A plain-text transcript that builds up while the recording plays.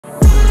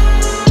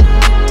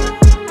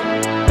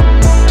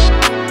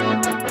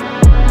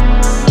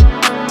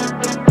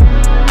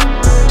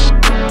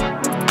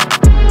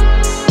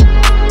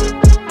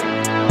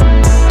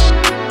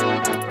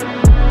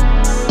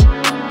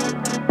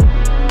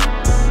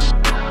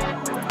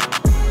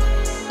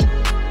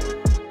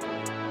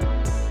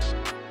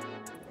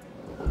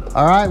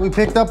All right, we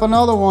picked up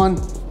another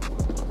one.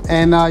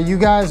 And you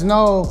guys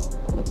know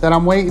that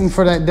I'm waiting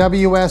for that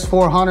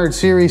Lph400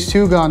 Series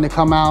 2 gun to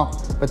come out,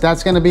 but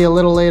that's gonna be a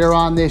little later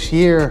on this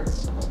year.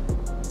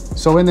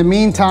 So in the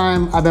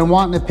meantime, I've been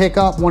wanting to pick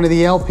up one of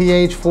the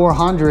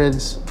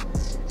Lph400s,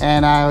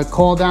 and I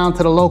called down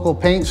to the local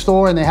paint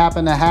store and they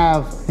happen to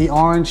have the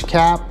orange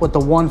cap with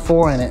the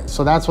 1.4 in it.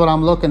 So that's what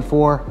I'm looking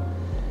for.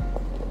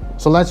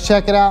 So let's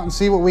check it out and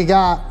see what we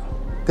got.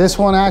 This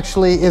one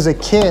actually is a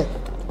kit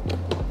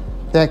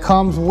that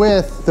comes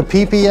with the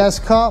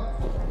PPS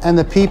cup and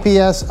the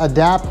PPS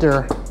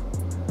adapter.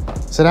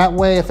 So that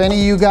way, if any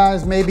of you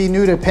guys may be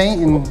new to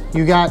painting,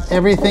 you got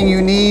everything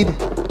you need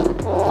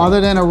other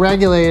than a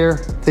regulator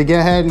to get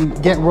ahead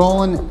and get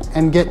rolling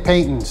and get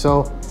painting.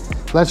 So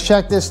let's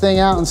check this thing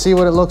out and see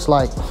what it looks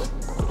like.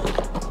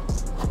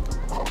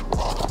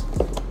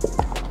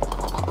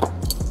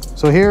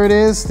 So here it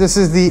is. This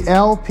is the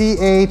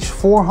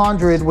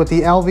Lph400 with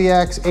the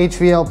LVX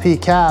HVLP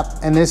cap,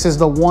 and this is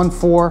the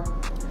 1.4.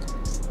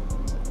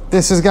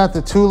 This has got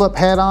the tulip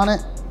head on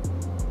it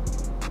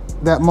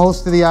that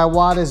most of the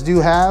Iwatas do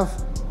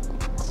have,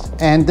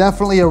 and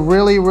definitely a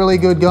really, really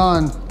good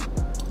gun.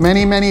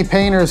 Many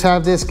painters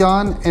have this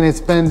gun, and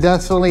it's been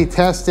definitely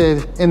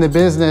tested in the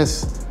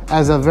business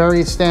as a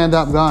very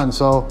stand-up gun.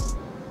 So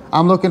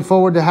I'm looking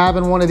forward to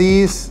having one of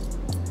these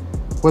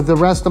with the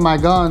rest of my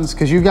guns,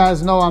 because you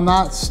guys know I'm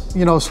not,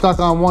 you know, stuck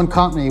on one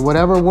company.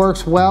 Whatever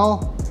works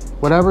well,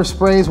 whatever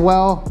sprays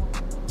well,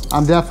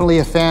 I'm definitely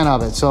a fan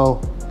of it.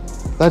 So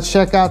let's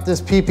check out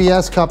this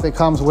PPS cup it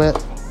comes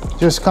with.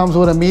 Just comes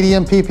with a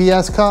medium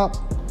PPS cup,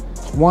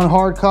 one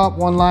hard cup,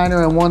 one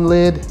liner, and one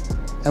lid,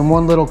 and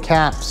one little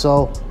cap.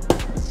 So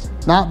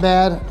not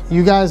bad.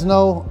 You guys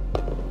know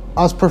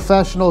us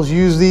professionals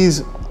use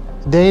these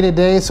day to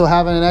day, so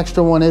having an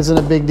extra one isn't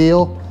a big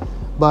deal.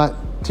 But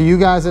to you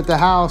guys at the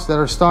house that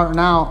are starting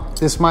out,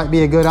 this might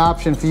be a good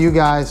option for you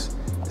guys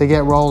to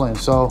get rolling.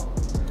 So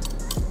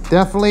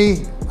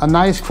definitely a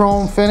nice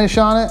chrome finish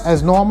on it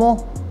as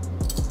normal.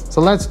 So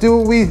let's do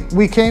what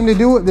we came to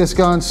do with this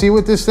gun, see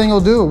what this thing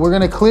will do. We're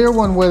gonna clear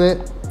one with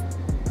it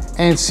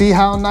and see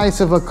how nice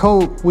of a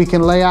coat we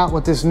can lay out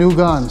with this new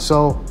gun.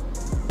 So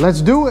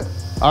let's do it.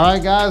 All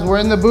right guys, we're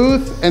in the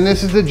booth and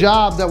this is the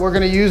job that we're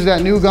gonna use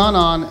that new gun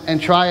on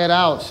and try it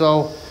out.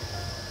 So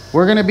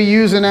we're gonna be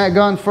using that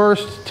gun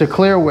first to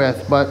clear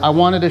with, but I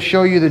wanted to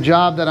show you the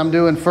job that I'm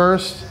doing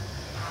first.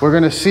 We're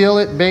gonna seal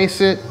it, base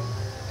it,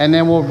 and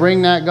then we'll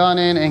bring that gun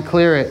in and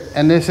clear it.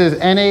 And this is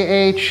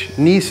NAH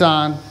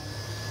Nissan.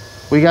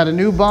 We got a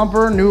new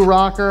bumper, new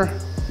rocker,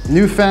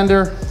 new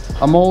fender,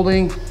 a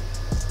molding,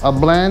 a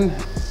blend,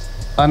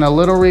 and a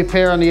little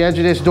repair on the edge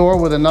of this door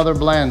with another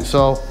blend.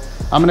 So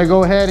I'm gonna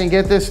go ahead and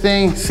get this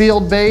thing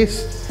sealed,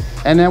 based,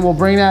 and then we'll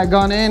bring that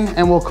gun in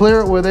and we'll clear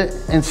it with it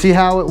and see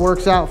how it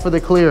works out for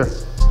the clear.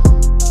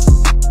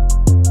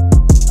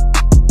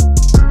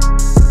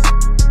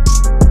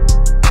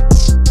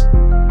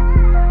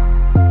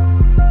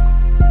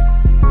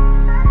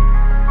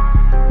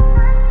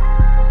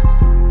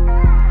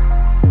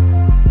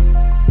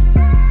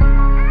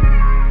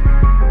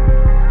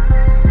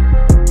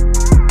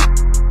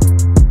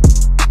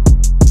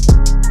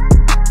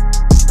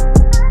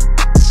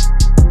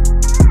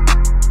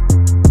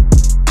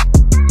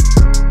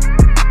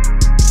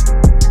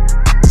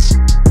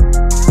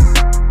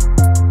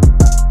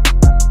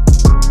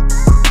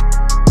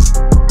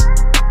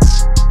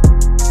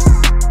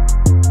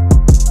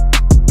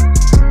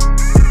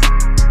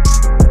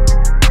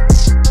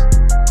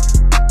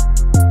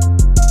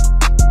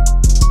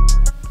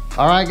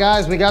 All right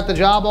guys, we got the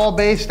job all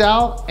based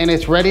out and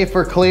it's ready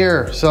for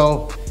clear.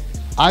 So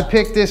I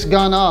picked this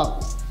gun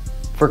up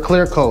for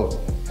clear coat,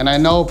 and I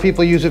know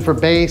people use it for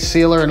base,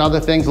 sealer, and other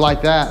things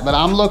like that, but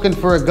I'm looking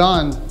for a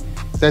gun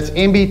that's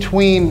in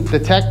between the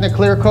Technic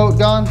clear coat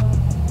gun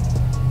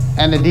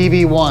and the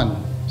DV1.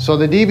 So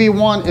the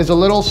DV1 is a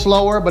little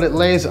slower, but it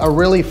lays a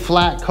really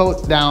flat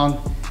coat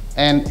down,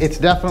 and it's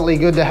definitely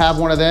good to have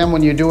one of them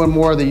when you're doing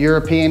more of the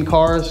European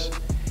cars.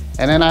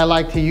 And then I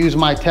like to use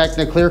my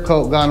Technic clear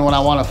coat gun when I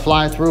want to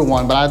fly through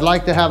one. But I'd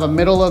like to have a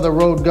middle of the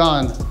road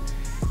gun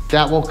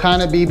that will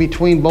kind of be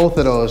between both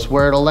of those,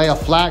 where it'll lay a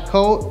flat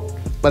coat,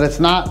 but it's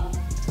not,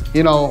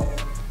 you know,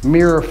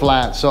 mirror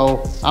flat.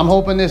 So I'm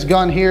hoping this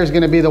gun here is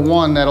going to be the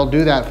one that'll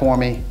do that for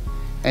me.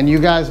 And you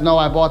guys know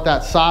I bought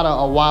that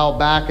SATA a while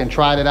back and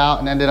tried it out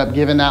and ended up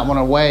giving that one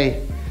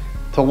away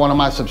to one of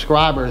my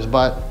subscribers.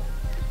 But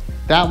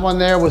that one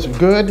there was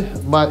good,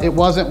 but it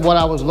wasn't what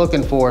I was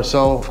looking for.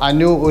 So I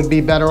knew it would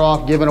be better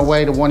off giving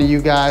away to one of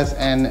you guys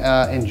and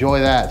enjoy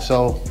that.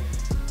 So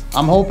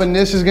I'm hoping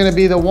this is gonna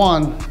be the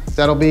one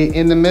that'll be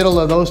in the middle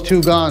of those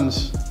two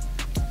guns.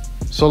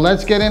 So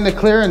let's get into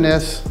clearing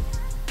this.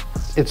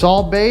 It's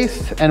all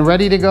based and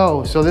ready to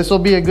go. So this will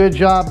be a good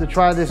job to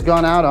try this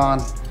gun out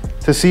on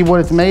to see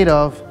what it's made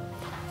of.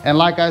 And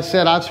like I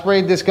said, I've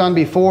sprayed this gun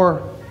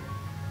before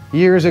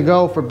years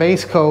ago for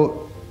base coat,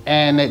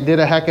 and it did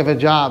a heck of a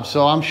job.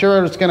 So I'm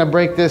sure it's gonna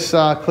break this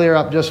clear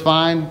up just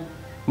fine.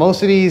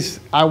 Most of these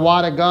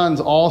Iwata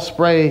guns all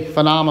spray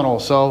phenomenal.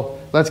 So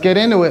let's get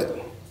into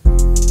it.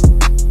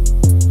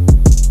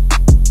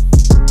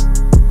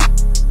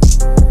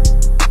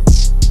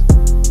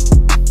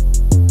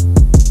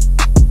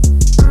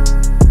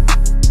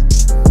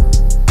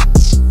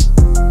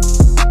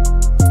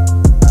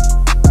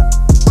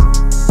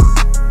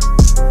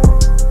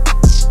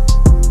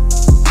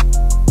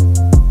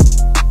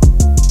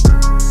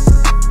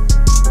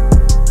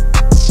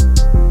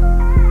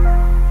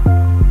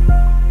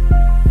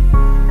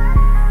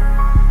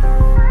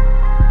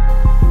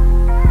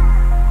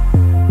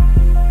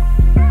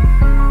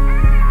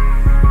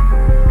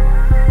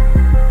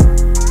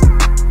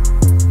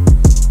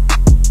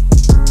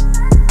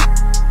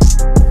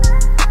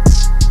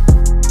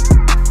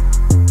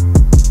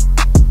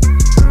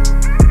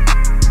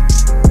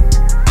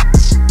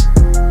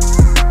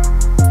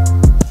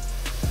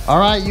 All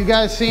right, you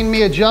guys seen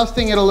me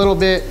adjusting it a little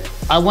bit.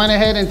 I went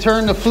ahead and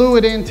turned the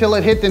fluid in till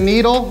it hit the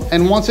needle,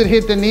 and once it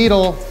hit the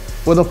needle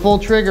with a full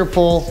trigger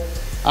pull,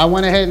 I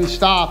went ahead and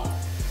stopped.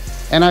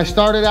 And I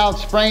started out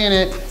spraying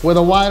it with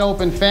a wide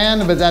open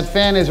fan, but that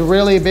fan is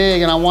really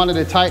big and I wanted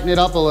to tighten it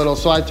up a little.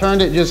 So I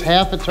turned it just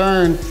half a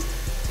turn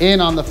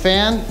in on the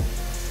fan,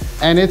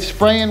 and it's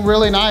spraying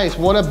really nice.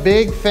 What a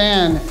big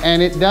fan,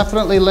 and it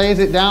definitely lays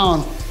it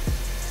down.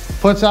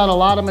 Puts out a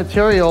lot of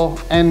material,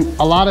 and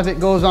a lot of it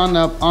goes on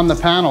the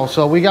panel.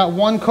 So we got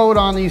one coat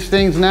on these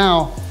things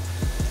now,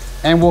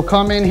 and we'll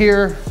come in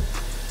here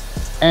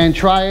and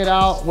try it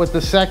out with the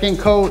second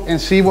coat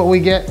and see what we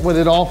get with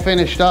it all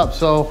finished up.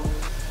 So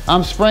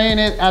I'm spraying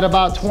it at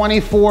about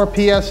 24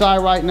 PSI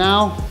right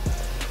now,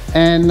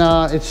 and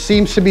it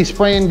seems to be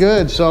spraying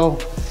good. So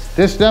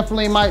this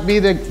definitely might be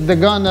the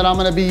gun that I'm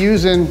gonna be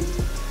using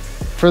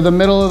for the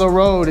middle of the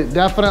road. It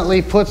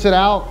definitely puts it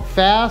out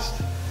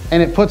fast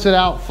and it puts it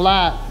out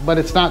flat, but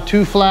it's not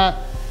too flat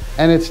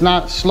and it's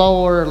not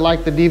slower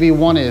like the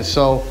DV1 is.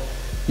 So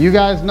you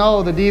guys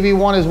know the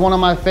DV1 is one of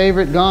my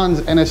favorite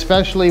guns, and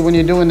especially when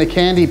you're doing the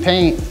candy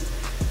paint,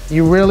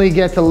 you really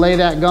get to lay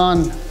that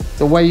gun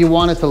the way you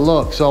want it to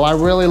look. So I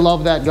really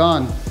love that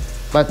gun.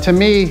 But to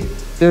me,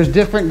 there's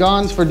different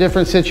guns for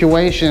different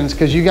situations,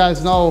 because you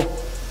guys know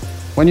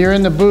when you're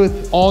in the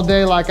booth all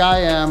day like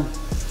I am,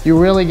 you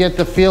really get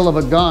the feel of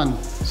a gun.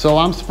 So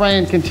I'm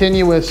spraying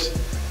continuous,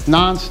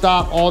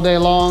 non-stop all day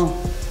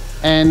long,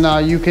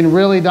 and you can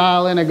really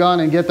dial in a gun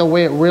and get the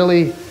way it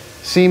really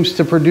seems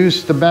to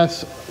produce the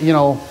best, you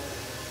know,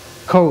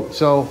 coat.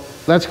 So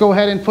let's go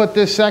ahead and put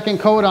this second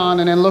coat on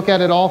and then look at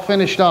it all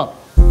finished up.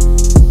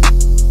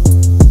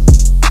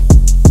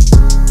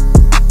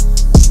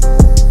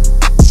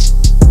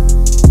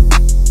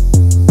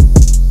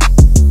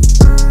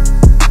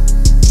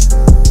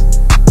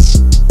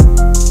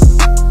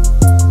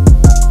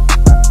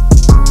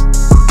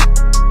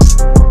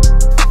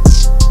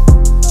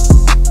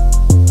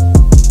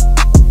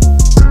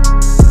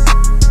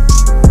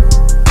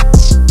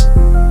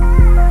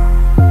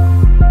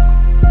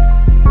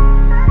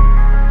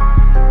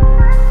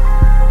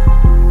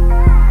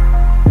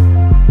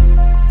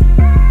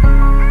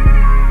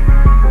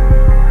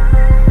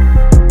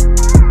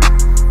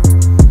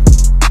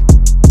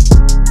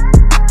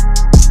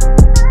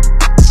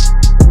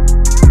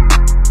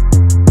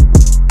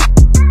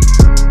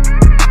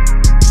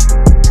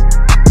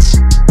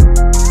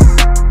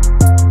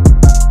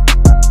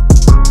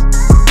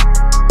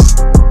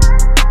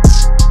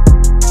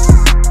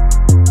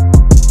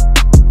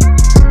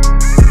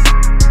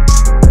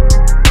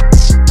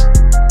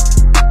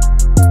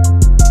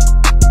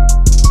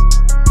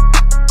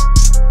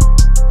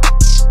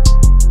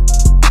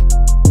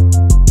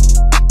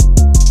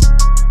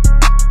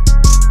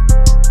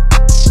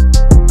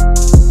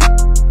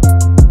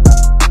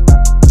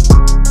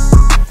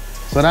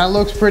 So that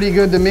looks pretty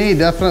good to me.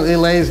 Definitely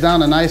lays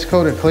down a nice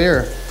coat of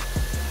clear.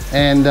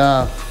 And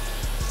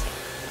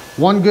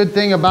one good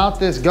thing about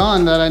this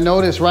gun that I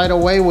noticed right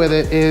away with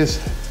it is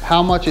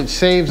how much it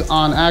saves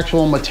on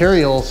actual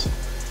materials.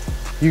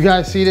 You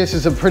guys see this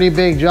is a pretty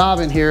big job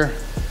in here.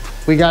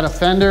 We got a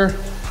fender,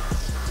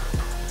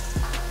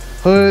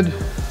 hood,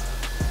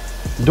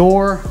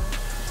 door,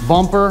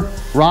 bumper,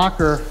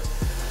 rocker,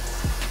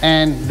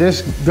 and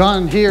this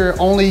gun here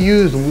only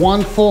used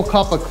 1 full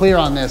cup of clear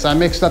on this. I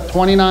mixed up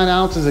 29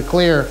 ounces of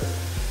clear,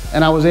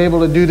 and I was able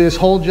to do this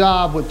whole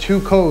job with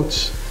 2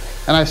 coats,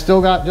 and I still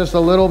got just a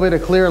little bit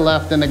of clear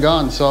left in the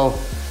gun. So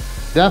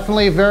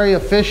definitely a very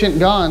efficient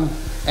gun,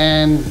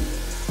 and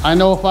I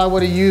know if I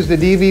would have used the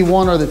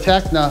DV1 or the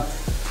Tecna,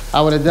 I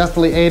would have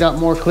definitely ate up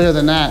more clear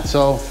than that.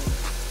 So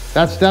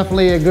that's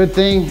definitely a good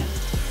thing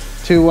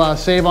to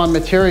save on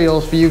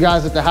materials for you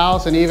guys at the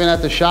house and even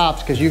at the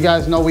shops, because you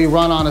guys know we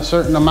run on a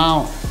certain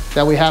amount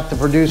that we have to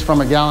produce from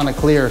a gallon of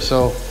clear.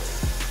 So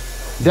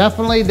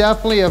definitely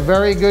a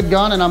very good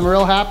gun, and I'm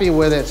real happy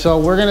with it. So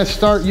we're gonna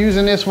start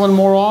using this one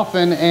more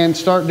often and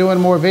start doing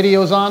more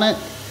videos on it.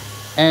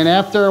 And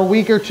after a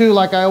week or two,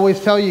 like I always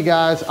tell you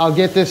guys, I'll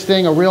get this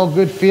thing a real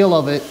good feel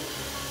of it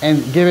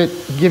and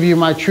give you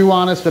my true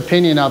honest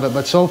opinion of it.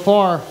 But so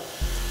far,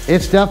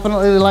 it's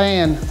definitely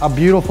laying a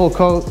beautiful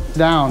coat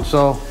down.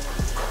 So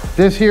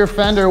this here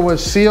fender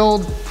was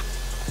sealed,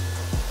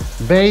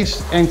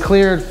 based, and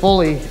cleared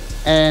fully.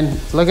 And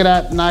look at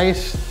that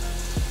nice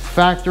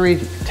factory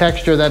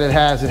texture that it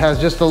has. It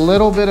has just a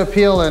little bit of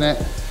peel in it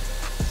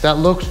that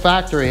looks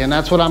factory, and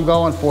that's what I'm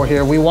going for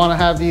here. We want to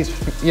have these,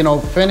 you know,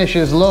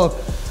 finishes look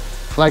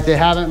like they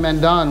haven't been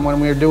done when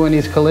we're doing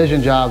these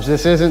collision jobs.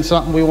 This isn't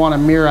something we want to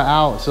mirror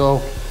out.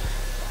 So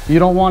you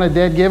don't want a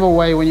dead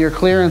giveaway when you're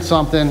clearing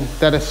something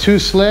that it's too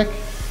slick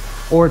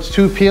or it's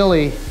too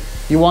peely.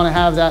 You want to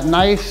have that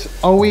nice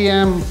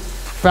OEM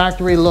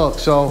factory look.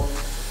 So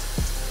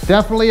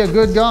definitely a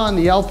good gun,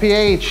 the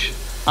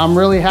LPH. I'm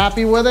really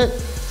happy with it,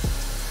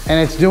 and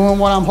it's doing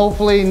what I'm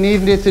hopefully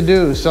needing it to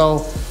do. So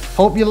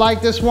hope you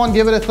like this one.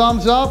 Give it a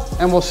thumbs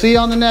up, and we'll see you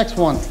on the next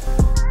one.